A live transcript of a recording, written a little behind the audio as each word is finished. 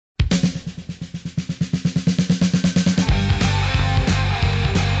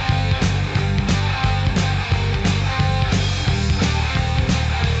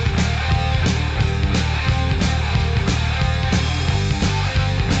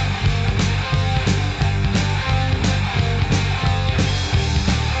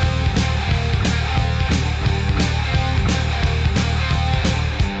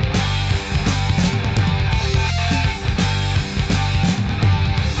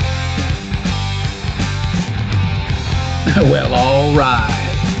Well, all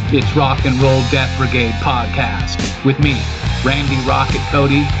right. It's Rock and Roll Death Brigade podcast with me, Randy Rocket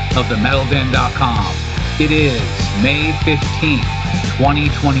Cody of themetalden.com. It is May 15th,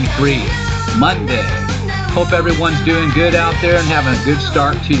 2023, Monday. Hope everyone's doing good out there and having a good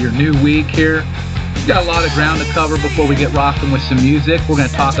start to your new week here. We've got a lot of ground to cover before we get rocking with some music. We're going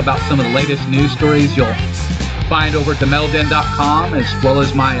to talk about some of the latest news stories you'll find over at themetalden.com, as well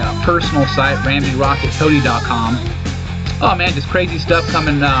as my personal site, randyrocketcody.com. Oh man, just crazy stuff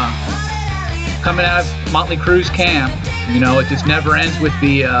coming out of Motley Crue's camp. You know, it just never ends with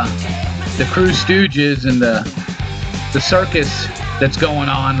the Crue Stooges and the circus that's going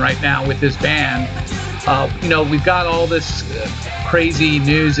on right now with this band. You know, we've got all this crazy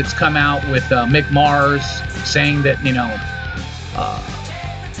news that's come out with Mick Mars saying that, you know,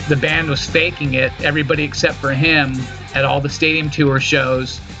 the band was faking it, everybody except for him, at all the stadium tour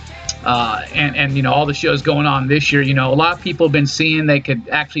shows. And you know, all the shows going on this year. You know, a lot of people have been seeing, they could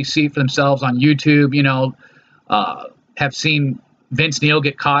actually see it for themselves on YouTube, you know, have seen Vince Neil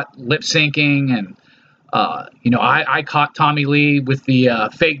get caught lip syncing. And, you know, I caught Tommy Lee with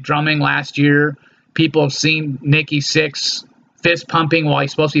the fake drumming last year. People have seen Nikki Sixx fist pumping while he's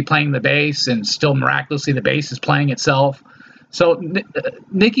supposed to be playing the bass, and still miraculously the bass is playing itself. So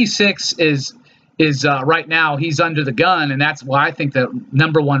Nikki Sixx is right now, he's under the gun, and that's why I think the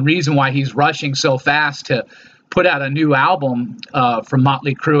number one reason why he's rushing so fast to put out a new album from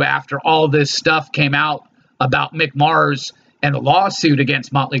Motley Crue after all this stuff came out about Mick Mars and the lawsuit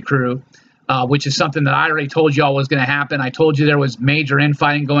against Motley Crue, which is something that I already told you all was going to happen. I told you there was major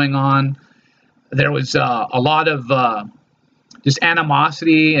infighting going on. There was a lot of just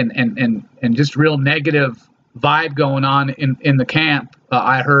animosity and just real negative vibe going on in the camp.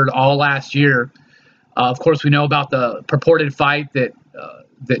 I heard all last year. Of course, we know about the purported fight that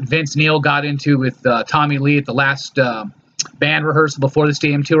Vince Neil got into with Tommy Lee at the last band rehearsal before the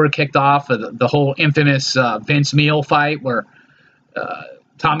stadium tour kicked off. The whole infamous Vince Neil fight, where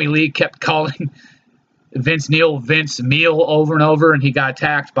Tommy Lee kept calling Vince Neil Vince Neil over and over, and he got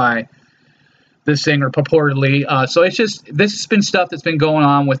attacked by the singer purportedly. So it's just, this has been stuff that's been going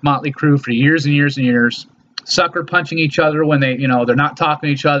on with Motley Crue for years and years and years. Sucker punching each other when they, you know, they're not talking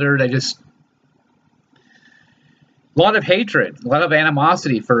to each other. They just, a lot of hatred, a lot of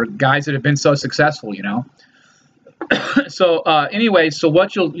animosity for guys that have been so successful, you know. So anyway, so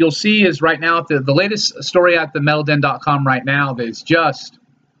what you'll see is right now, the latest story at themetalden.com right now that is just,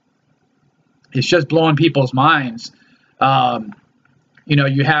 it's just blowing people's minds. You know,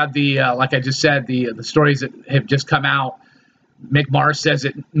 you have the, like I just said, the stories that have just come out. Mick Mars says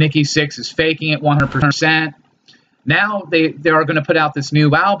that Nikki Sixx is faking it 100%. Now they are going to put out this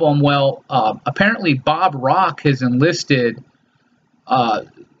new album. Well, apparently Bob Rock has enlisted,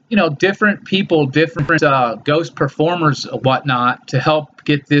 you know, different people, different ghost performers, whatnot, to help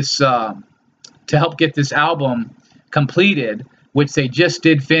get this album completed, which they just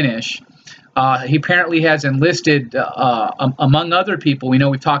did finish. He apparently has enlisted, among other people. We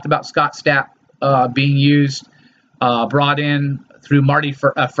know we've talked about Scott Stapp being used, brought in through Marty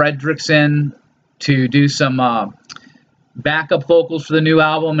Fredrickson to do some backup vocals for the new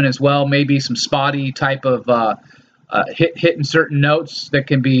album, and as well maybe some spotty type of hitting certain notes that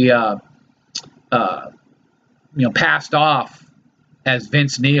can be you know, passed off as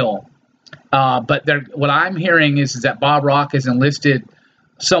Vince Neil. But what I'm hearing is that Bob Rock has enlisted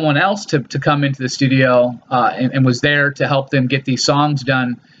someone else to come into the studio and was there to help them get these songs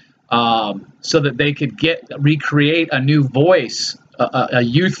done, so that they could recreate a new voice, a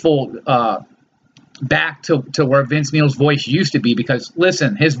youthful back to where Vince Neil's voice used to be. Because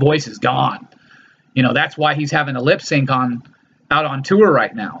listen, his voice is gone. You know, that's why he's having a lip sync out on tour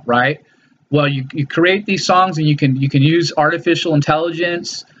right now, right? Well, you create these songs, and you can use artificial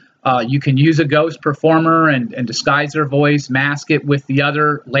intelligence. You can use a ghost performer and disguise their voice, mask it with the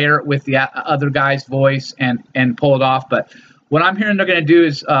other, layer it with the other guy's voice, and pull it off. But what I'm hearing they're going to do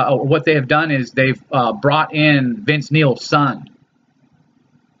is, what they have done is they've brought in Vince Neil's son,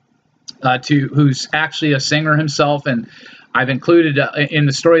 who's actually a singer himself. And I've included in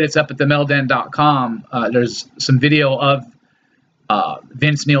the story that's up at themetalden.com, there's some video of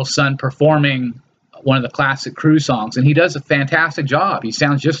Vince Neil's son performing one of the classic Crue songs, and he does a fantastic job. He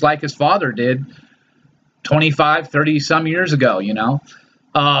sounds just like his father did 25, 30 some years ago, you know.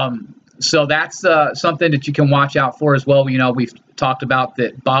 So that's something that you can watch out for as well. You know, we've talked about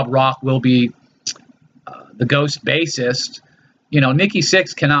that Bob Rock will be the ghost bassist. You know, Nikki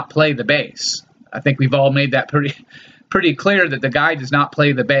Sixx cannot play the bass. I think we've all made that pretty clear that the guy does not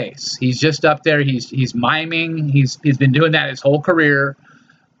play the bass. He's just up there. He's miming. He's been doing that his whole career.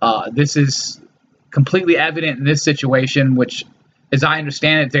 This is completely evident in this situation, which, as I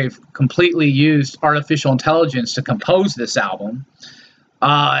understand it, they've completely used artificial intelligence to compose this album.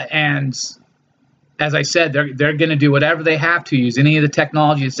 And as I said, they're going to do whatever they have to, use any of the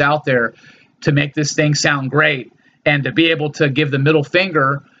technology that's out there to make this thing sound great, and to be able to give the middle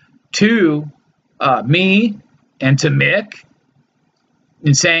finger to me and to Mick,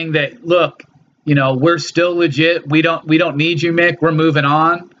 in saying that, look, you know, we're still legit. We don't need you, Mick. We're moving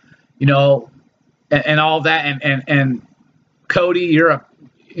on, you know, and all that. And Cody, you're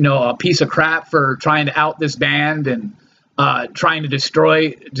a piece of crap for trying to out this band and trying to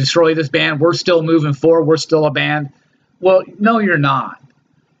destroy this band. We're still moving forward. We're still a band. Well, no, you're not.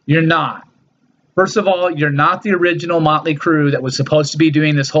 You're not. First of all, you're not the original Mötley Crüe that was supposed to be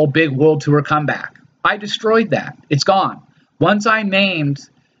doing this whole big world tour comeback. I destroyed that. It's gone. Once I named,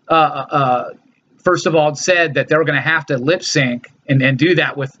 first of all, said that they were going to have to lip sync and do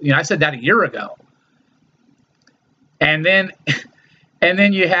that with, you know, I said that a year ago. And then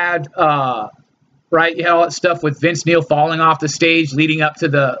you had, right, you had all that stuff with Vince Neil falling off the stage leading up to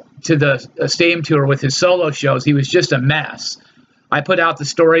the stadium tour with his solo shows. He was just a mess. I put out the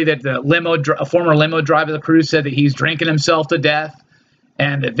story that a former limo driver of the Crüe said that he's drinking himself to death,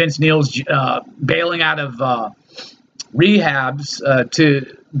 and that Vince Neil's bailing out of rehabs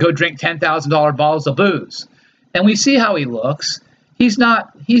to go drink $10,000 bottles of booze. And we see how he looks. He's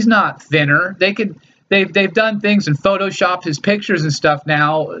not thinner. They've done things and photoshopped his pictures and stuff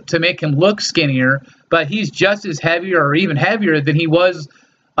now to make him look skinnier, but he's just as heavy or even heavier than he was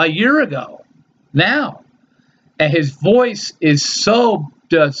a year ago now. And his voice is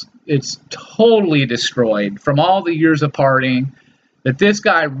it's totally destroyed from all the years of partying, that this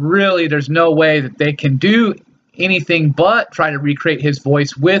guy really, there's no way that they can do anything but try to recreate his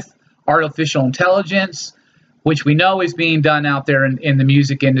voice with artificial intelligence, which we know is being done out there in the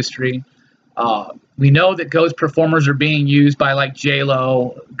music industry. We know that ghost performers are being used by, like,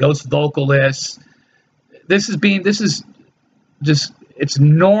 J-Lo, ghost vocalists. This is just it's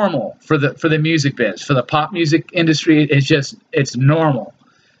normal for the music biz, for the pop music industry. It's normal.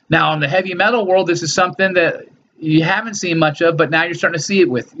 Now, in the heavy metal world, this is something that you haven't seen much of, but now you're starting to see it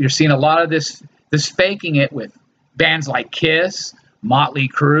you're seeing a lot of this faking it with bands like Kiss, Mötley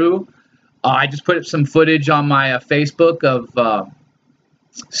Crüe. I just put up some footage on my Facebook of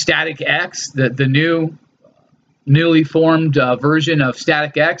Static X, the newly formed version of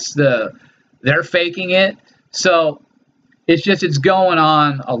Static X. They're faking it. So it's going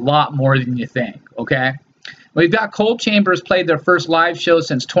on a lot more than you think, okay? We've got Cold Chambers played their first live show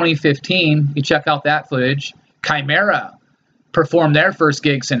since 2015. You check out that footage. Chimera performed their first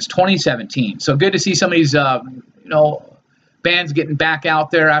gig since 2017. So good to see some of these, bands getting back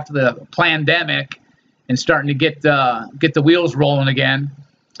out there after the pandemic and starting to get the wheels rolling again.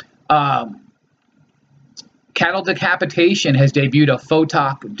 Cattle Decapitation has debuted a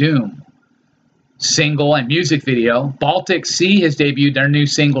Photok Doom single and music video. Baltic Sea has debuted their new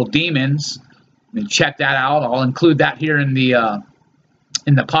single Demons. I mean, check that out. I'll include that here in the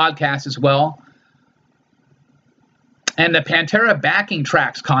podcast as well. And the Pantera backing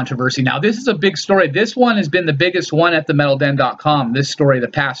tracks controversy. Now, this is a big story. This one has been the biggest one at themetalden.com, this story the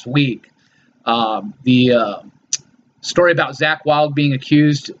past week. The story about Zakk Wylde being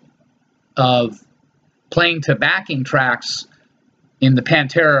accused of playing to backing tracks in the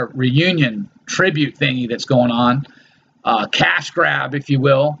Pantera reunion tribute thingy that's going on. Cash grab, if you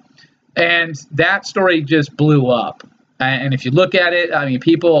will. And that story just blew up. And if you look at it, I mean,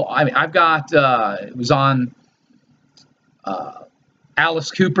 I've got, it was on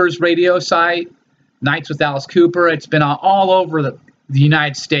Alice Cooper's radio site, Nights with Alice Cooper. It's been all over the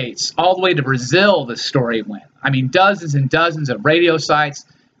United States, all the way to Brazil. This story went. I mean, dozens and dozens of radio sites,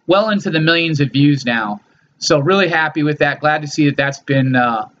 well into the millions of views now. So really happy with that. Glad to see that that's been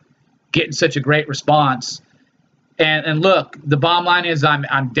getting such a great response. And look, the bottom line is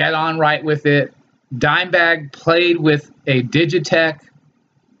I'm dead on right with it. Dimebag played with a Digitech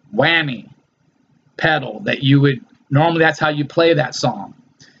whammy pedal that you would normally, that's how you play that song.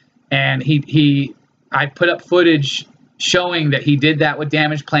 And I put up footage showing that he did that with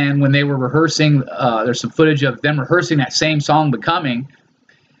Damage Plan when they were rehearsing. There's some footage of them rehearsing that same song, Becoming.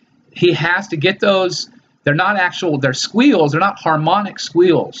 He has to get those. They're not they're squeals. They're not harmonic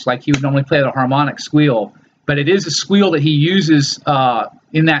squeals like he would normally play the harmonic squeal. But it is a squeal that he uses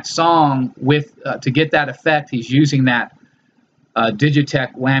in that song to get that effect. He's using that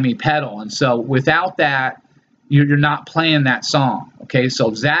Digitech whammy pedal. And so without that, you're not playing that song. Okay,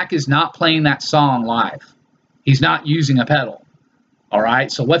 so Zakk is not playing that song live. He's not using a pedal. All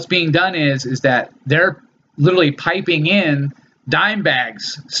right, so what's being done is that they're literally piping in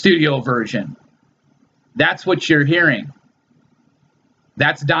Dimebag's studio version That's what you're hearing.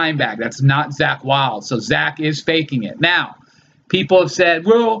 That's Dimebag. That's not Zakk Wylde. So Zakk is faking it. Now, people have said,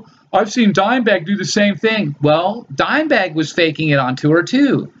 well, I've seen Dimebag do the same thing. Well, Dimebag was faking it on tour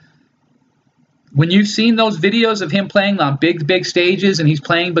too. When you've seen those videos of him playing on big stages and he's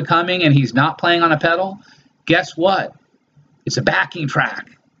playing Becoming and he's not playing on a pedal, guess what? It's a backing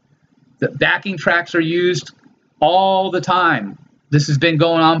track. The backing tracks are used all the time. This has been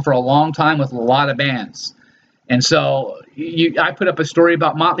going on for a long time with a lot of bands. And so I put up a story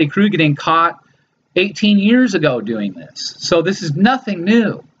about Mötley Crüe getting caught 18 years ago doing this. So this is nothing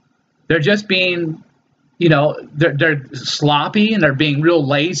new. They're just being, they're sloppy and they're being real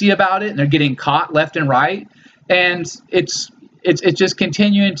lazy about it, and they're getting caught left and right. And it's just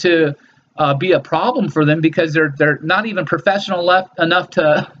continuing to be a problem for them because they're not even professional enough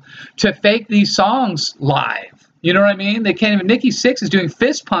to fake these songs live. You know what I mean? They can't even. Nikki Sixx is doing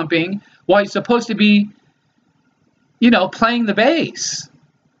fist pumping while he's supposed to be, playing the bass.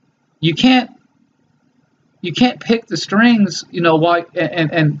 You can't pick the strings, while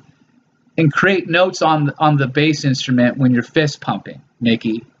and create notes on the bass instrument when you're fist pumping,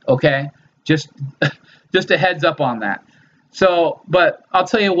 Nikki. Okay, just a heads up on that. So, but I'll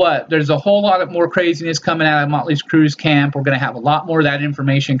tell you what, there's a whole lot of more craziness coming out of Mötley Crüe's camp. We're going to have a lot more of that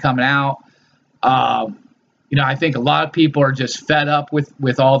information coming out. I think a lot of people are just fed up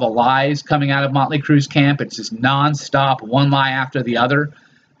with all the lies coming out of Mötley Crüe's camp. It's just nonstop, one lie after the other.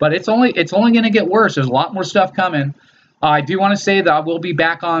 But it's only going to get worse. There's a lot more stuff coming. I do want to say that I will be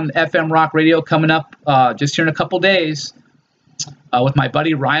back on FM Rock Radio coming up just here in a couple days with my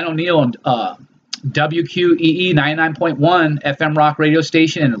buddy Ryan O'Neill and WQEE 99.1 FM Rock Radio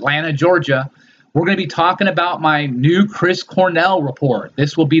station in Atlanta, Georgia. We're going to be talking about my new Chris Cornell report.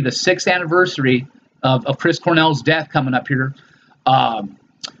 This will be the 6th anniversary of Chris Cornell's death coming up here. On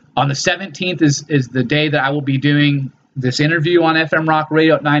the 17th is the day that I will be doing this interview on FM Rock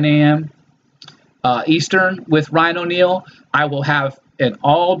Radio at 9 a.m. Eastern with Ryan O'Neill. I will have an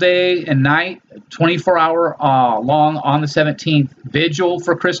all day and night, 24-hour long on the 17th vigil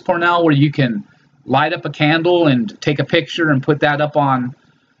for Chris Cornell, where you can light up a candle and take a picture and put that up on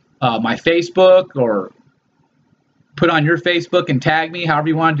my Facebook, or put on your Facebook and tag me, however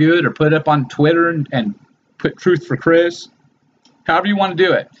you want to do it, or put it up on Twitter and put Truth for Chris, however you want to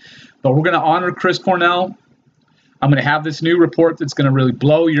do it. But we're going to honor Chris Cornell. I'm going to have this new report that's going to really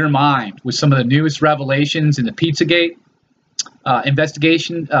blow your mind with some of the newest revelations in the Pizzagate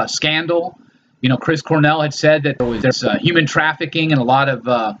investigation scandal. Chris Cornell had said that there's human trafficking and a lot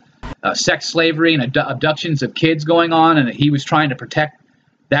of sex slavery and abductions of kids going on, and that he was trying to protect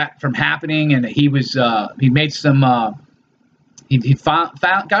that from happening, and that he made some he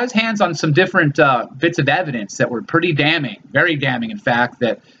got his hands on some different bits of evidence that were pretty damning, very damning, in fact,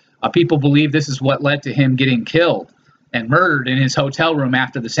 that people believe this is what led to him getting killed and murdered in his hotel room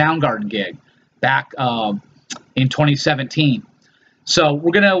after the Soundgarden gig back in 2017. So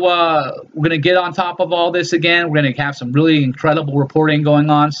we're gonna get on top of all this again. We're gonna have some really incredible reporting going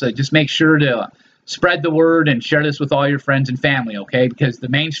on. So just make sure to spread the word and share this with all your friends and family, okay? Because the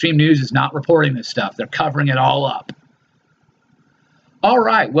mainstream news is not reporting this stuff. They're covering it all up. All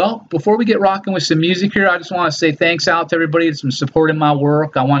right, well, before we get rocking with some music here, I just want to say thanks out to everybody that's been supporting my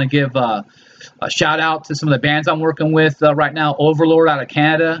work. I want to give a shout out to some of the bands I'm working with right now. Overlord out of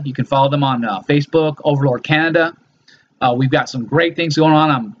Canada. You can follow them on Facebook, Overlord Canada. We've got some great things going on.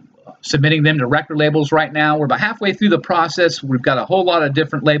 I'm submitting them to record labels right now. We're about halfway through the process. We've got a whole lot of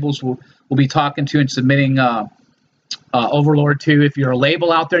different labels we'll be talking to and submitting Overlord to. If you're a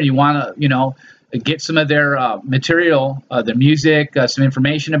label out there and you want to, get some of their material, their music, some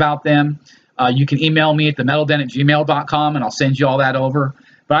information about them, you can email me at themetalden@gmail.com, and I'll send you all that over.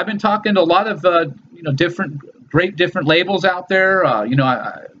 But I've been talking to a lot of different labels out there.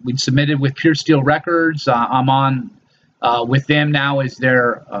 We submitted with Pure Steel Records. I'm on with them now as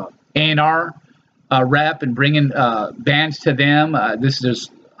their A&R rep and bringing bands to them. There's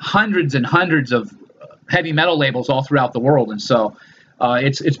hundreds and hundreds of heavy metal labels all throughout the world, and so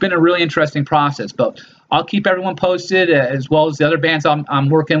it's been a really interesting process. But I'll keep everyone posted, as well as the other bands I'm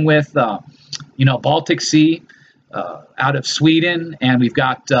working with. Baltic Sea out of Sweden, and we've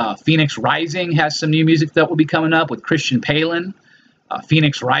got Phoenix Rising has some new music that will be coming up with Christian Palin.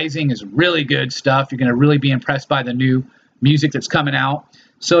 Phoenix Rising is really good stuff. You're going to really be impressed by the new music that's coming out.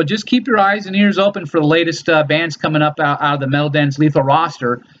 So just keep your eyes and ears open for the latest bands coming up out of the Metal Den's Lethal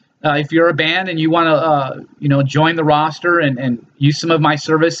roster. If you're a band and you want to, join the roster and use some of my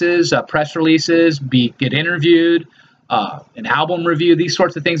services, press releases, get interviewed, an album review, these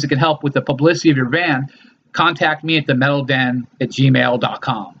sorts of things that can help with the publicity of your band, contact me at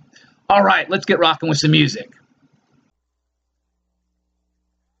themetalden@gmail.com. All right, let's get rocking with some music.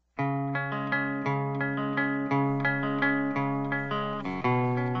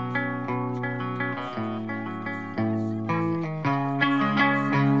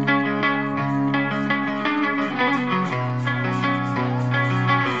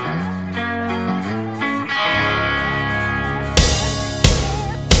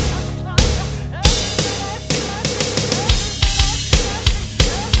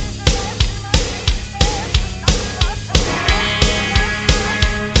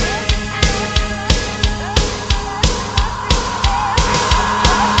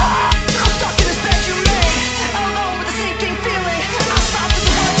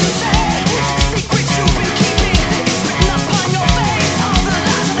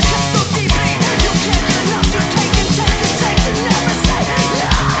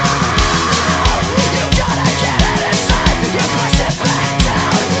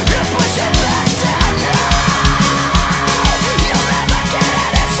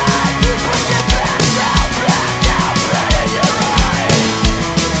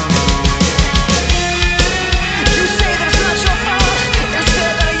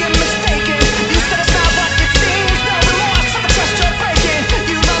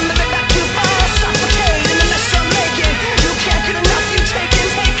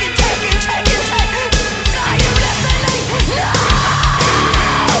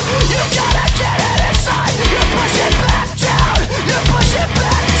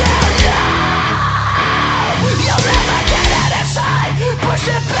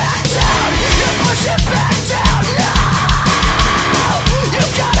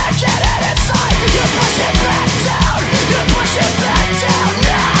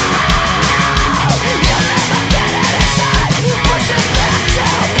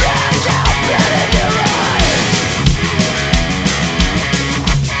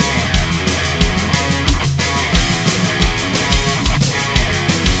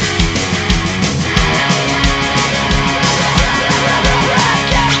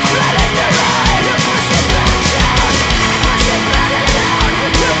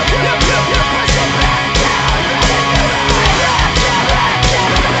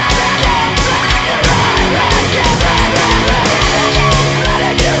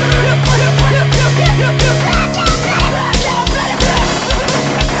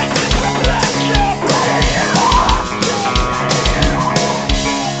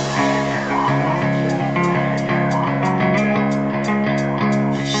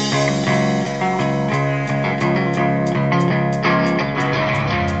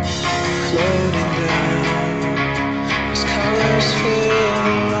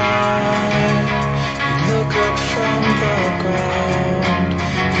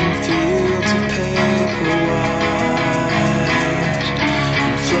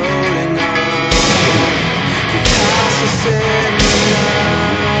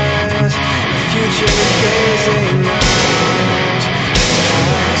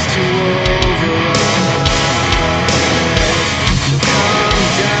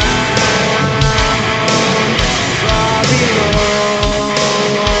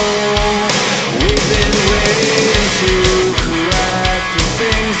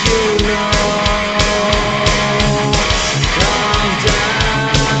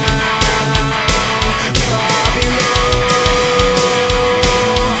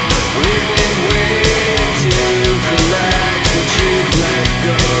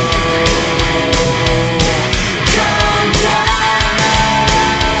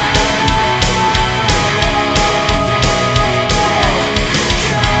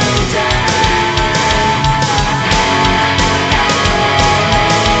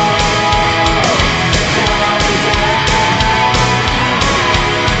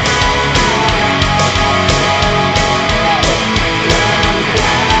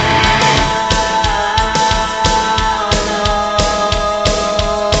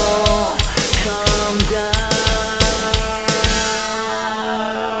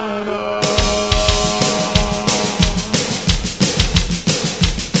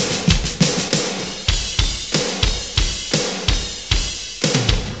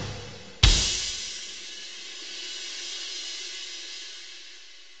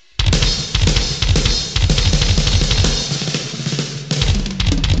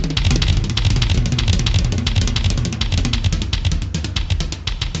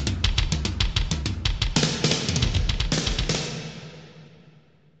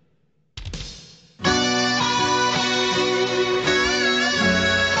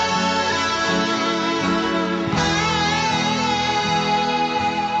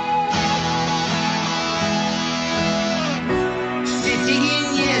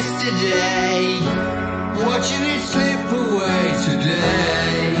 yesterday, watching it slip away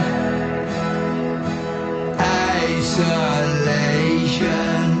today. Isolation,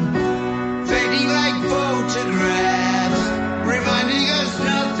 fading like photographs, reminding us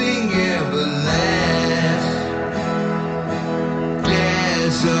nothing ever lasts.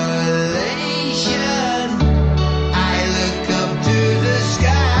 Desolation, I look up to the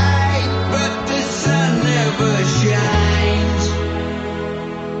sky, but the sun never shines.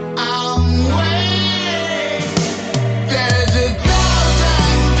 I'm waiting. There's a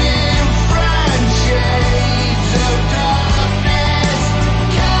thousand different shades of darkness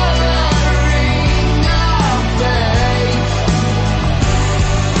coloring our face.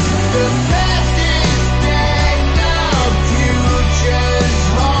 The past is dead, the future's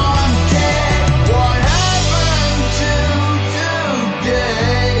haunted. What happened to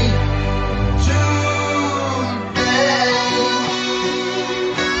today?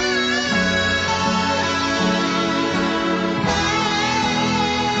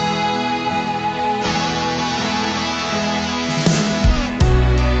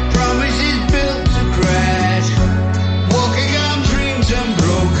 Promises built to crash, walking on dreams and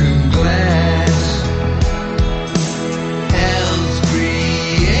broken glass. Hell's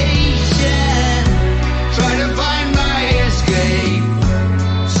creation, trying to find my escape,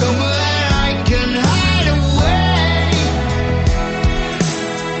 somewhere I can hide away.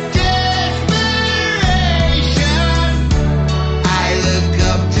 Desperation, I look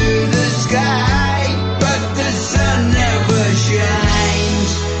up to the sky, but the sun never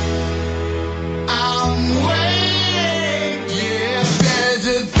shines. I'm waiting, yeah. There's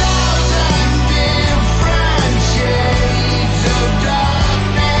a thousand different shades of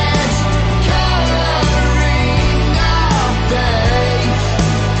darkness coloring our face.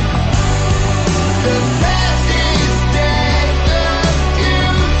 The past is dead, the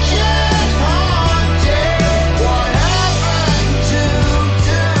future's haunted. What happened to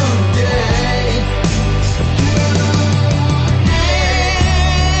today?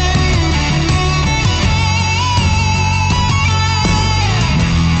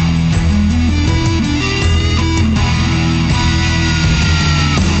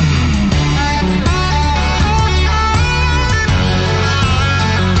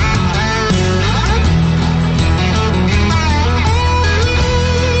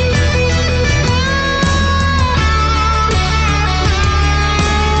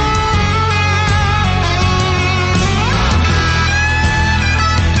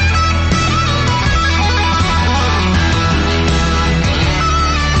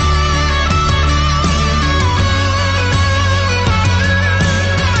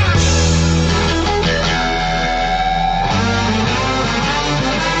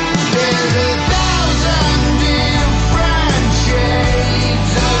 There's a thousand different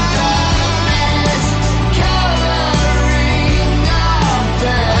shades of darkness coloring our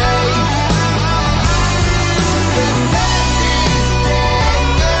face. The past is dead,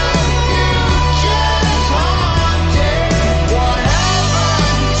 the future's haunted. What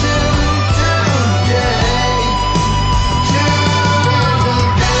happened to today?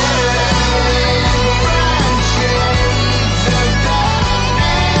 Different shades of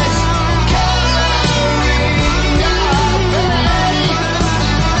darkness coloring our face.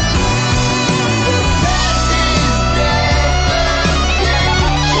 The past is dead, the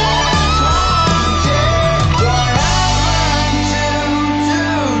future's haunted. What happened to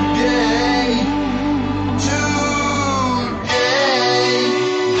today?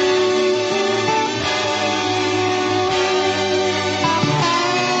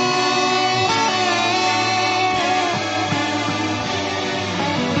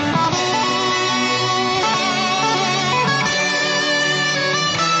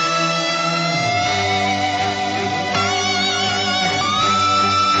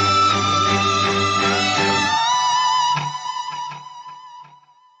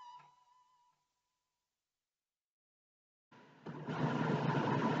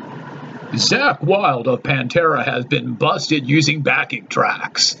 Zakk Wylde of Pantera has been busted using backing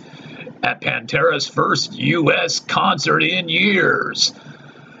tracks at Pantera's first U.S. concert in years.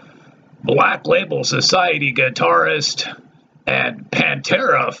 Black Label Society guitarist and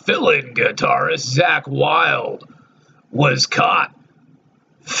Pantera fill-in guitarist Zakk Wylde was caught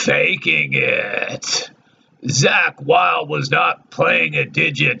faking it. Zakk Wylde was not playing a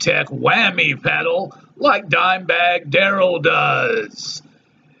Digitech whammy pedal like Dimebag Darrell does.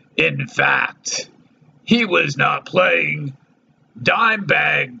 In fact, he was not playing.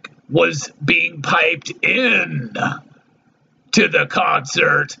 Dimebag was being piped in to the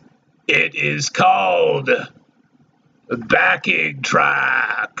concert. It is called backing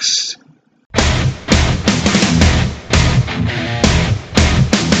track. next.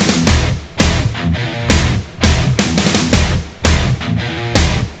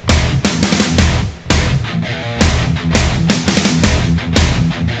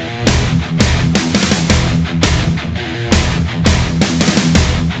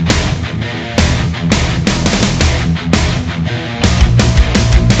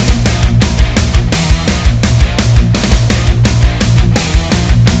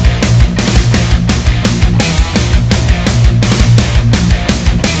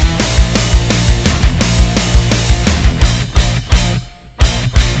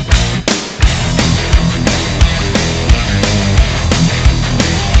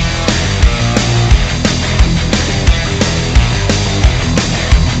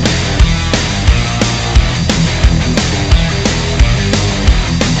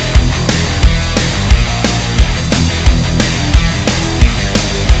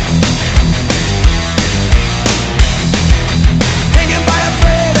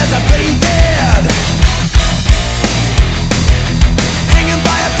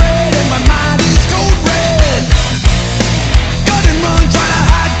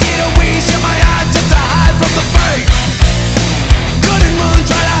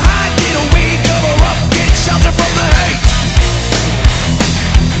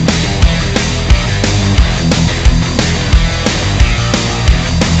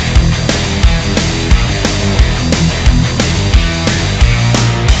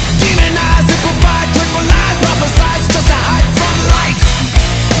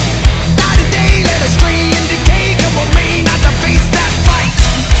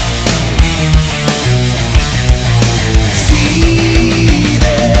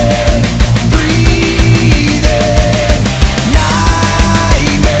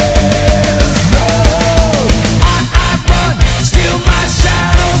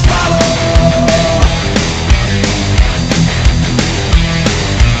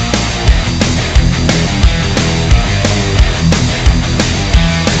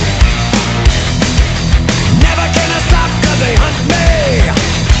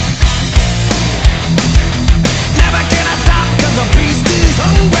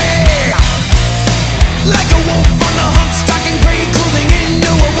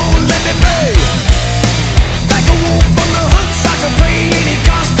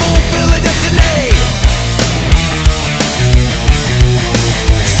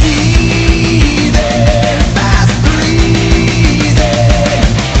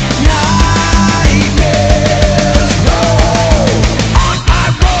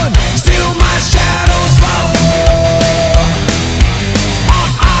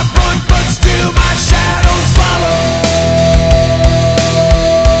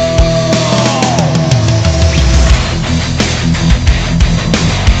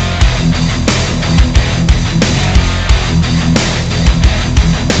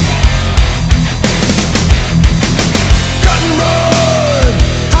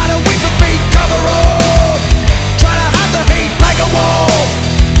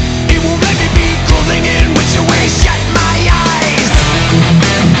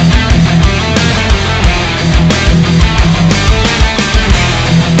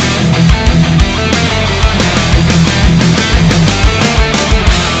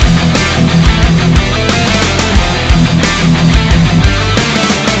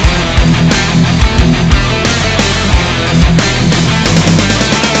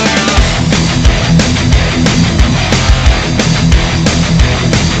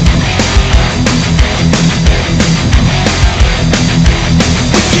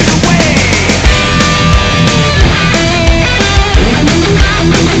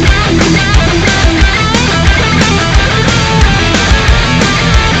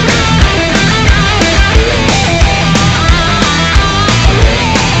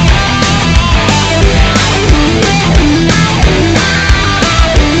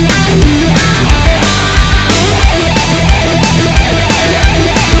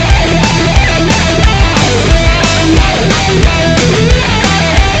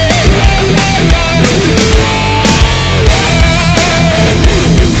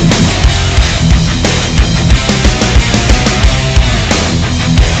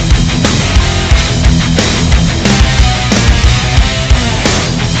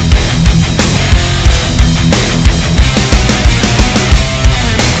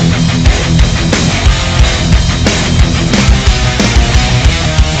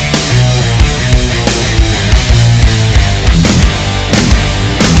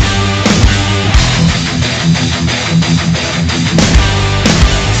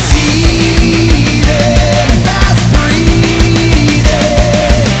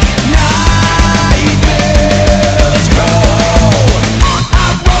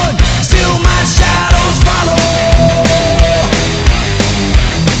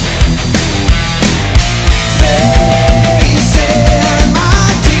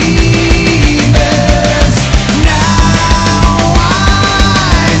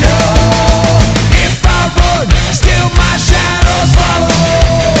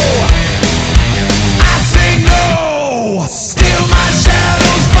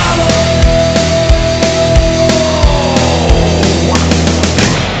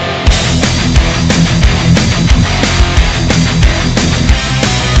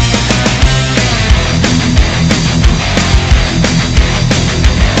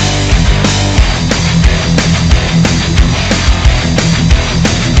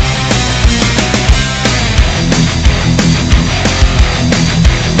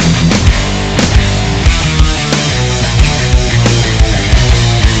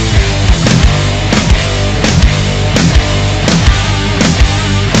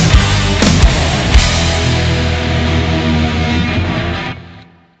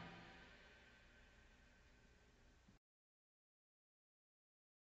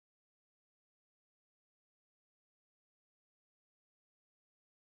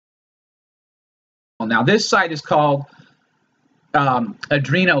 Now, this site is called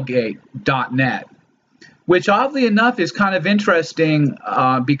adrenogate.net, which oddly enough is kind of interesting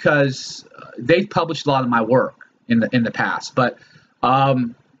because they've published a lot of my work in the past. But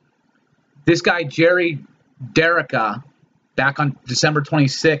this guy, Jerry Derica, back on December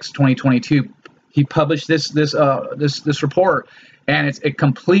 26, 2022, he published this report, and it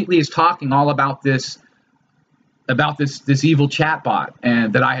completely is talking all about this evil chatbot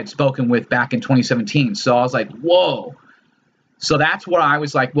and that I had spoken with back in 2017. So I was like, whoa. So that's where I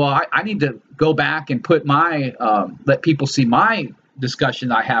was like, well, I need to go back and put my let people see my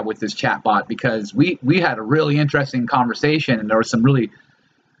discussion I had with this chatbot, because we had a really interesting conversation, and there were some really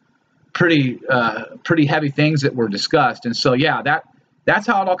pretty heavy things that were discussed. And so yeah, that's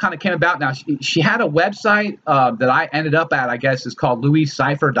how it all kind of came about. Now she had a website that I ended up at, I guess, is called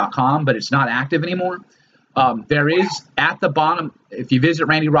louiscipher.com, but it's not active anymore. There is at the bottom, if you visit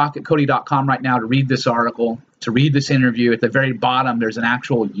randyrocketcody.com right now to read this article, to read this interview, at the very bottom there's an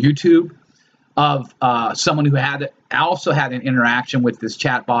actual YouTube of someone who also had an interaction with this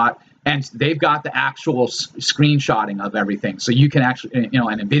chatbot, and they've got the actual screenshotting of everything, so you can actually,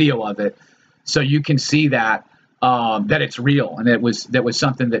 and a video of it, so you can see that it's real, and that was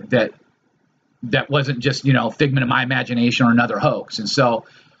something that wasn't just figment of my imagination or another hoax. And so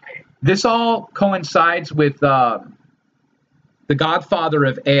this all coincides with the godfather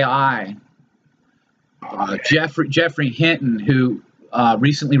of AI, Jeffrey Hinton, who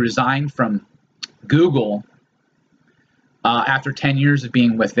recently resigned from Google after 10 years of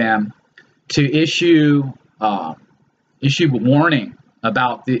being with them, to issue a warning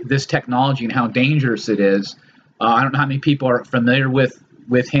about this technology and how dangerous it is. I don't know how many people are familiar with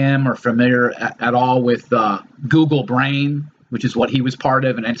him or familiar at all with Google Brain, which is what he was part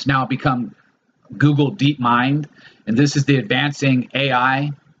of, and it's now become Google DeepMind. And this is the advancing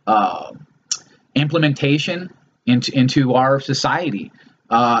AI implementation into our society,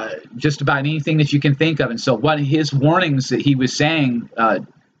 just about anything that you can think of. And so what his warnings that he was saying,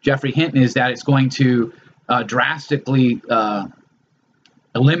 Jeffrey Hinton, is that it's going to drastically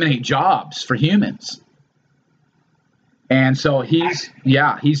eliminate jobs for humans. And so he's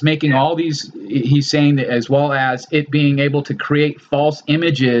making all these, he's saying that, as well as it being able to create false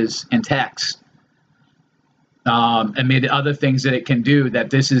images and text, amid other things that it can do, that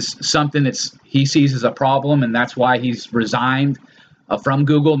this is something he sees as a problem, and that's why he's resigned from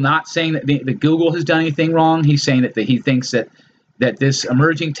Google. Not saying that Google has done anything wrong. He's saying that he thinks that this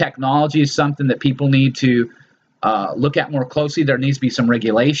emerging technology is something that people need to look at more closely. There needs to be some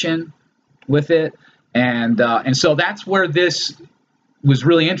regulation with it. And so that's where this was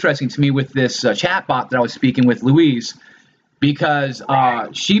really interesting to me with this chatbot that I was speaking with, Louise, because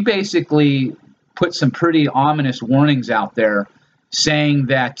she basically put some pretty ominous warnings out there, saying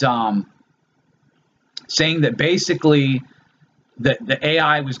that basically that the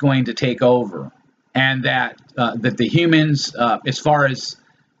AI was going to take over, and that the humans, as far as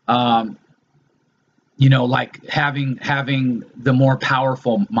like having the more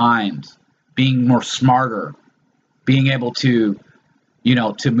powerful mind, being more smarter, being able to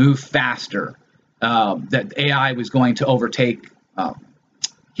to move faster, that AI was going to overtake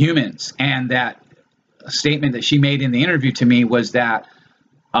humans. And that statement that she made in the interview to me was that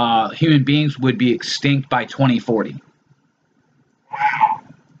human beings would be extinct by 2040.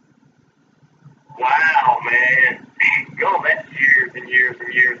 Wow, man. Going back years and years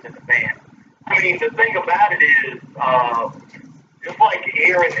and years in advance. I mean, the thing about it is, just like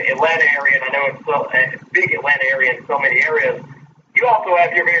here in the Atlanta area, and I know it's a big Atlanta area in so many areas, you also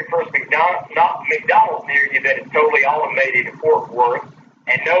have your very first McDonald's near you that is totally automated in Fort Worth,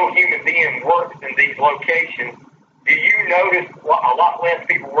 and no human being works in these locations. Do you notice a lot less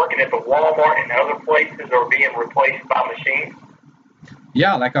people working at the Walmart and other places are being replaced by machines?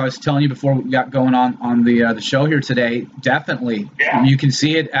 Yeah, like I was telling you before we got going on the show here today, definitely. Yeah. You can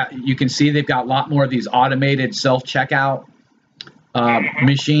see it. You can see they've got a lot more of these automated self-checkout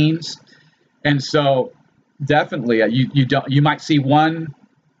machines, and so definitely you might see one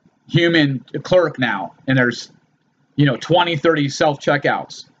human clerk now, and there's 20, 30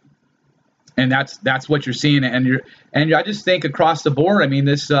 self-checkouts, and that's what you're seeing. And I just think across the board, I mean,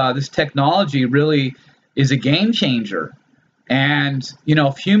 this technology really is a game changer. And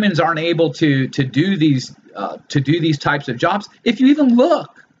if humans aren't able to do these types of jobs, if you even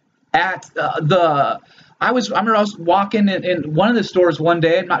look at I remember I was walking in one of the stores one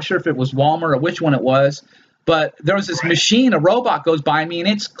day. I'm not sure if it was Walmart or which one it was, but there was this machine, a robot goes by me, and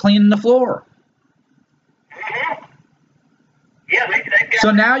it's cleaning the floor. Yeah, they've got.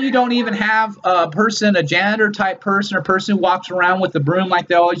 So now you don't even have a janitor type person, or person who walks around with the broom like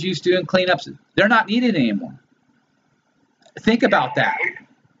they always used to and cleanups. They're not needed anymore. Think about that.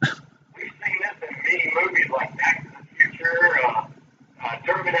 We've seen this in many movies like Back to the Future,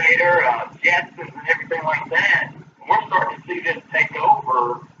 Terminator, Jetsons, and everything like that. We're starting to see this take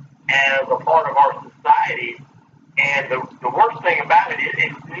over as a part of our society. And the worst thing about it is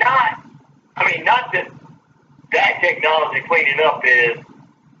it's not, not that technology cleaning up is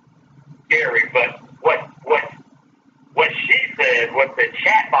scary, but what she said, what the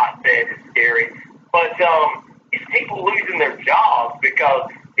chatbot said is scary. But it's people losing their jobs because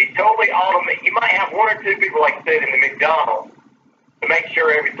they totally automate. You might have one or two people, like I said, in the McDonald's to make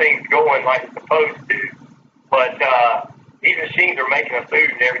sure everything's going like it's supposed to. But these machines are making the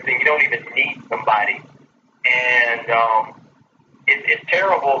food and everything. You don't even need somebody. And it's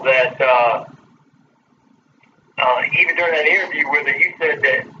terrible that even during that interview with her,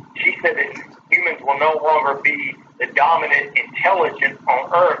 she said that humans will no longer be the dominant intelligence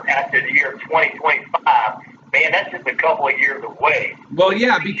on Earth after the year 2025. Man, that's just a couple of years away. Well,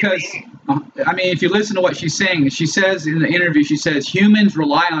 yeah, because, if you listen to what she's saying, she says in the interview, she says humans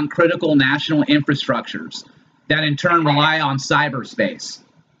rely on critical national infrastructures that in turn rely on cyberspace.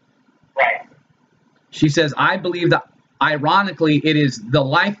 Right. She says, I believe that, ironically, it is the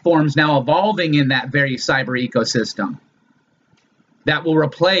life forms now evolving in that very cyber ecosystem that will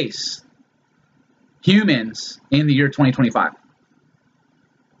replace humans in the year 2025.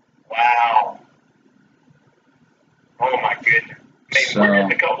 Wow. Oh, my goodness. We're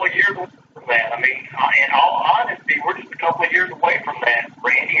just a couple of years away from that. In all honesty, we're just a couple of years away from that.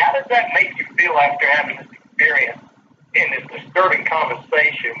 Randy, how does that make you feel after having this experience in this disturbing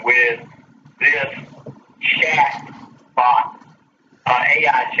conversation with this chat bot,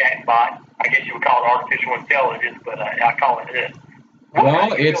 AI chat bot? I guess you would call it artificial intelligence, but I call it this.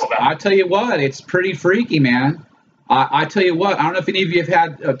 Well, I tell you what, it's pretty freaky, man. I tell you what, I don't know if any of you have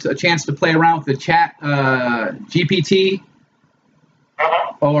had a chance to play around with the chat GPT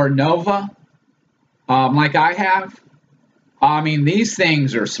or Nova, like I have. These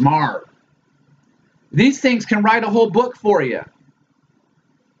things are smart. These things can write a whole book for you.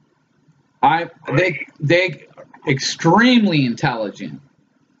 They extremely intelligent.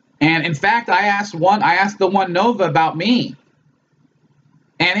 And in fact, I asked the one Nova about me.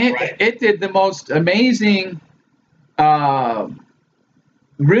 And it did the most amazing,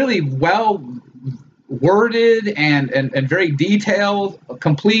 really well worded and very detailed,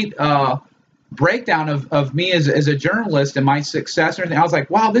 complete breakdown of me as a journalist and my success and everything. I was like,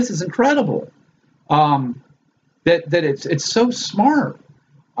 wow, this is incredible. That it's so smart.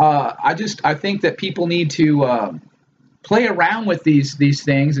 I think that people need to play around with these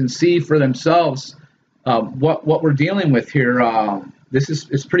things and see for themselves what we're dealing with here.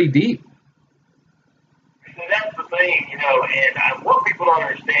 It's pretty deep. So that's the thing, and what people don't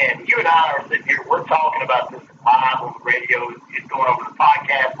understand, you and I are sitting here, we're talking about this live on the radio. It's going over the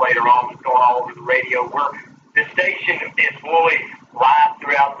podcast later on. It's going all over the radio. The station is fully live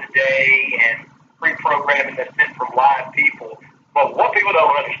throughout the day and pre-programming that's sent from live people. But what people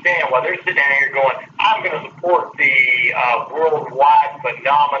don't understand, while they're sitting down here going, I'm going to support the worldwide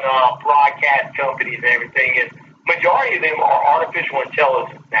phenomena, broadcast companies and everything, is majority of them are artificial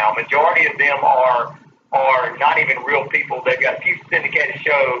intelligence now. Majority of them are not even real people. They've got a few syndicated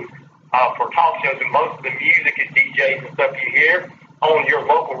shows for talk shows, and most of the music and DJs and stuff you hear on your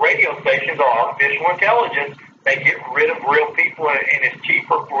local radio stations are artificial intelligence. They get rid of real people, and it's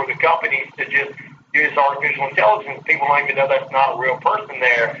cheaper for the companies to just use artificial intelligence. People don't even know that's not a real person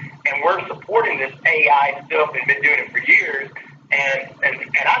there. And we're supporting this AI stuff and been doing it for years. And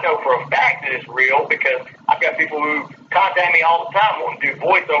I know for a fact that it's real because I've got people who contact me all the time wanting to do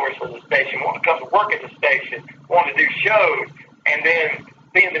voiceovers for the station, wanting to come to work at the station, wanting to do shows, and then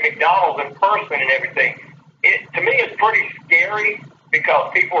seeing the McDonald's in person and everything. To me, it's pretty scary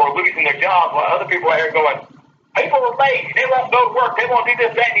because people are losing their jobs while other people are here going, people are lazy. They won't go to work. They won't do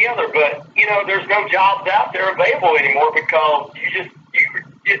this, that, and the other. But, there's no jobs out there available anymore because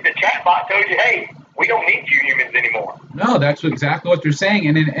the chatbot tells you, hey, we don't need you humans anymore. No, that's exactly what they're saying.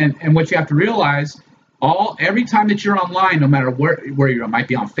 And what you have to realize, every time that you're online, no matter where you might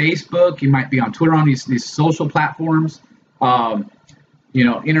be on Facebook, you might be on Twitter, on these social platforms,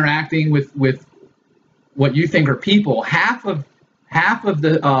 interacting with what you think are people, half of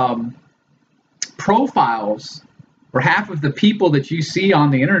the profiles or half of the people that you see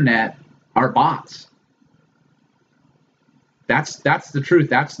on the internet are bots. That's the truth.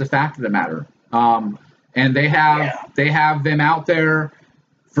 That's the fact of the matter. And they have them out there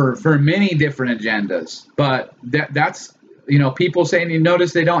for many different agendas. But that's people saying, you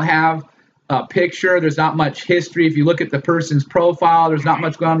notice they don't have a picture. There's not much history. If you look at the person's profile, there's not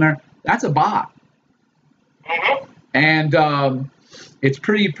much going on there. That's a bot. Mm-hmm. And it's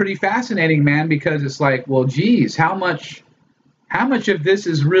pretty fascinating, man, because it's like, well, geez, how much of this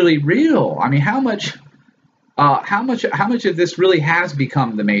is really real? I mean, how much of this really has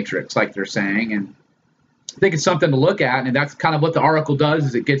become the Matrix, like they're saying? And I think it's something to look at, and that's kind of what the article does,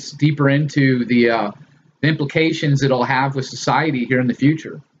 is it gets deeper into the implications it'll have with society here in the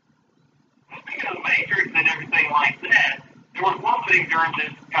future. Speaking of the Matrix and everything like that, there was one thing during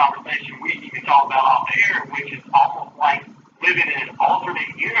this conversation we even talked about off air, which is almost like living in an alternate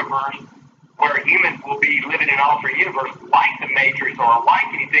universe where humans will be living in an alternate universe like the Matrix or like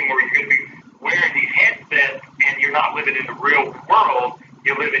anything where you're going to be wearing these headsets and you're not living in the real world.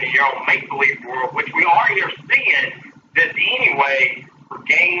 You're living in your own make-believe world, which we already are seeing this anyway for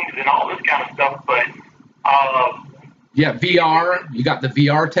games and all this kind of stuff. But yeah, VR. You got the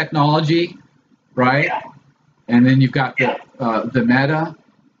VR technology, right? Yeah. And then you've got the meta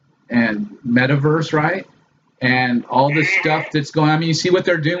and metaverse, right? And all this stuff that's going on. I mean, you see what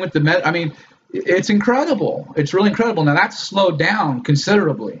they're doing with the meta. I mean, it's incredible. It's really incredible. Now that's slowed down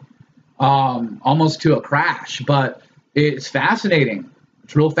considerably, almost to a crash. But it's fascinating.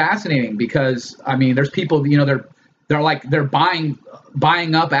 It's real fascinating because I mean, there's people. They're buying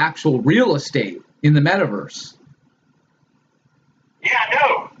up actual real estate in the metaverse. Yeah,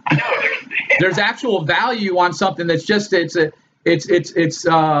 I know. There's actual value on something that's just it's you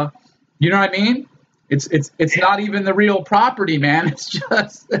know what I mean? It's not even the real property, man. It's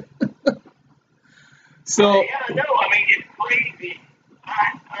just so. Yeah, I know. I mean, it's crazy.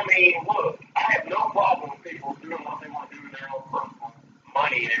 I mean, look, I have no problem with people doing what they want to do with their own personal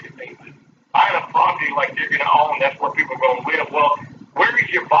money and everything. But buying a property like they're going to own, that's where people are going to live. Well, where is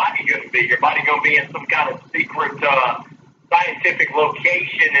your body going to be? Your body going to be in some kind of secret scientific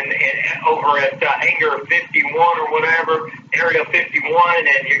location and over at Hangar 51 or whatever, Area 51,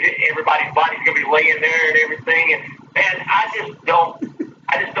 and everybody's body's going to be laying there and everything. And man, I just don't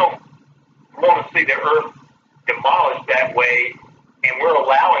want to see the Earth demolished that way, and we're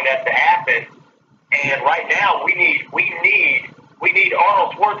allowing that to happen. And right now, we need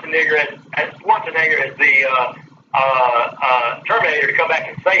Arnold Schwarzenegger as the Terminator to come back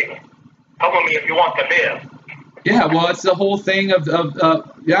and save us. Come with me if you want to live. Yeah, well, it's the whole thing of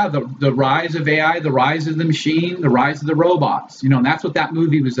the rise of AI, the rise of the machine, the rise of the robots. And that's what that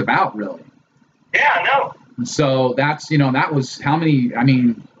movie was about, really. Yeah, I know. And so that's that was how many? I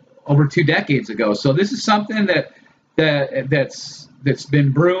mean, over 2 decades ago. So this is something that's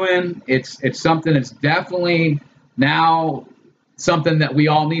been brewing. It's something that's definitely now something that we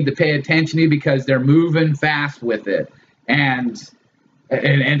all need to pay attention to because they're moving fast with it, and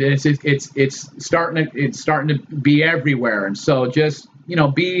it's starting to be everywhere. And so just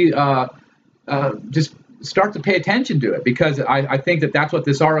just start to pay attention to it, because I think that's what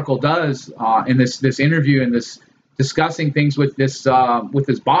this article does in this interview and this discussing things with this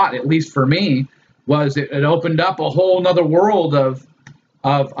bot, at least for me, was it opened up a whole nother world of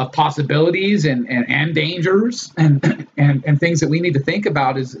possibilities and dangers and things that we need to think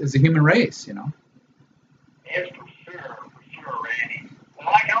about as a human race, Yes, for sure, Randy. Well,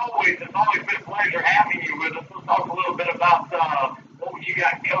 like always, it's always been a pleasure having you with us. Let's talk a little bit about what you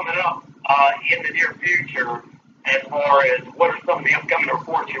got coming up in the near future, as far as what are some of the upcoming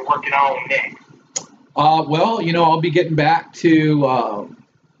reports you're working on next. Well, I'll be getting back to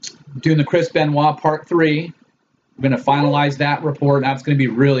doing the Chris Benoit Part 3. I'm going to finalize that report. That's going to be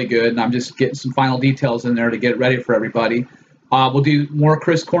really good, and I'm just getting some final details in there to get it ready for everybody. We'll do more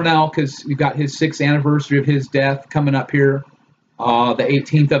Chris Cornell because we've got his 6th anniversary of his death coming up here, the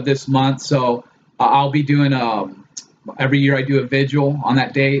 18th of this month. So I'll be doing every year I do a vigil on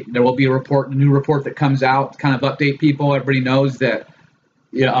that date. There will be a new report that comes out to kind of update people. Everybody knows that,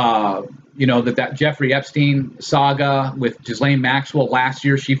 that Jeffrey Epstein saga with Ghislaine Maxwell last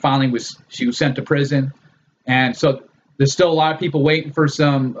year, she was sent to prison. And so there's still a lot of people waiting for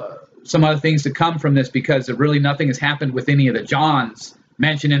some other things to come from this, because really nothing has happened with any of the Johns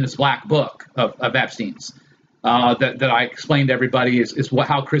mentioned in this black book of Epstein's that I explained to everybody is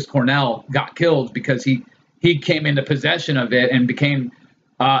how Chris Cornell got killed, because he came into possession of it and became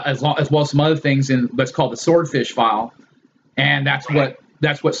as well as some other things in what's called the Swordfish File, and that's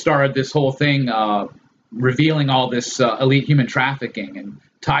what started this whole thing, revealing all this elite human trafficking and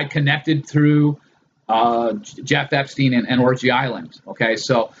connected through Jeff Epstein and Orgy Island. Okay,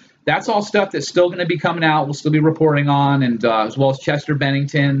 so that's all stuff that's still going to be coming out. We'll still be reporting on, and as well as Chester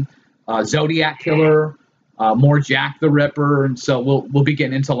Bennington, Zodiac Killer, more Jack the Ripper, and so we'll be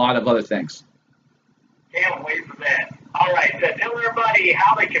getting into a lot of other things. Can't wait for that. All right, so tell everybody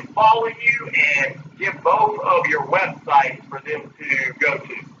how they can follow you and give both of your websites for them to go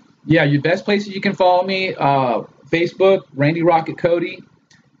to. Yeah, your best places you can follow me, Facebook, Randy Rocket Cody,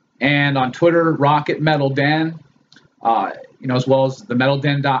 and on Twitter, Rocket Metal Den. As well as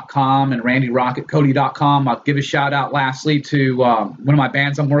themetalden.com and randyrocketcody.com. I'll give a shout out lastly to one of my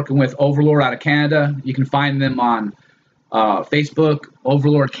bands I'm working with, Overlord out of Canada. You can find them on Facebook,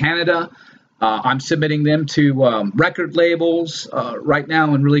 Overlord Canada. I'm submitting them to record labels right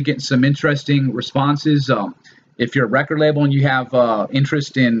now and really getting some interesting responses. If you're a record label and you have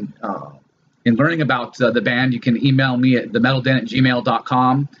interest in learning about the band, you can email me at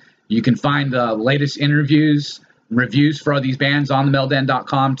themetalden@gmail.com. You can find the latest interviews, reviews for these bands on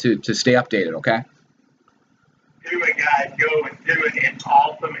themetalden.com to stay updated, okay? Do it, guys. Go and do it. It's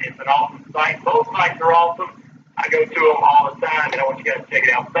awesome. It's an awesome site. Both sites are awesome. I go to them all the time, and I want you guys to check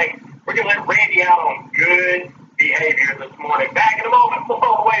it out. Thanks. We're going to let Randy out on good behavior this morning. Back in a moment. We'll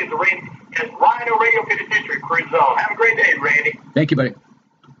follow away as Rhino Radio 50th Century Cruise Zone. Have a great day, Randy. Thank you, buddy.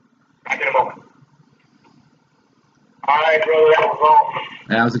 Back in a moment. All right, brother. That was awesome.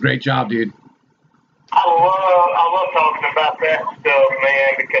 That was a great job, dude.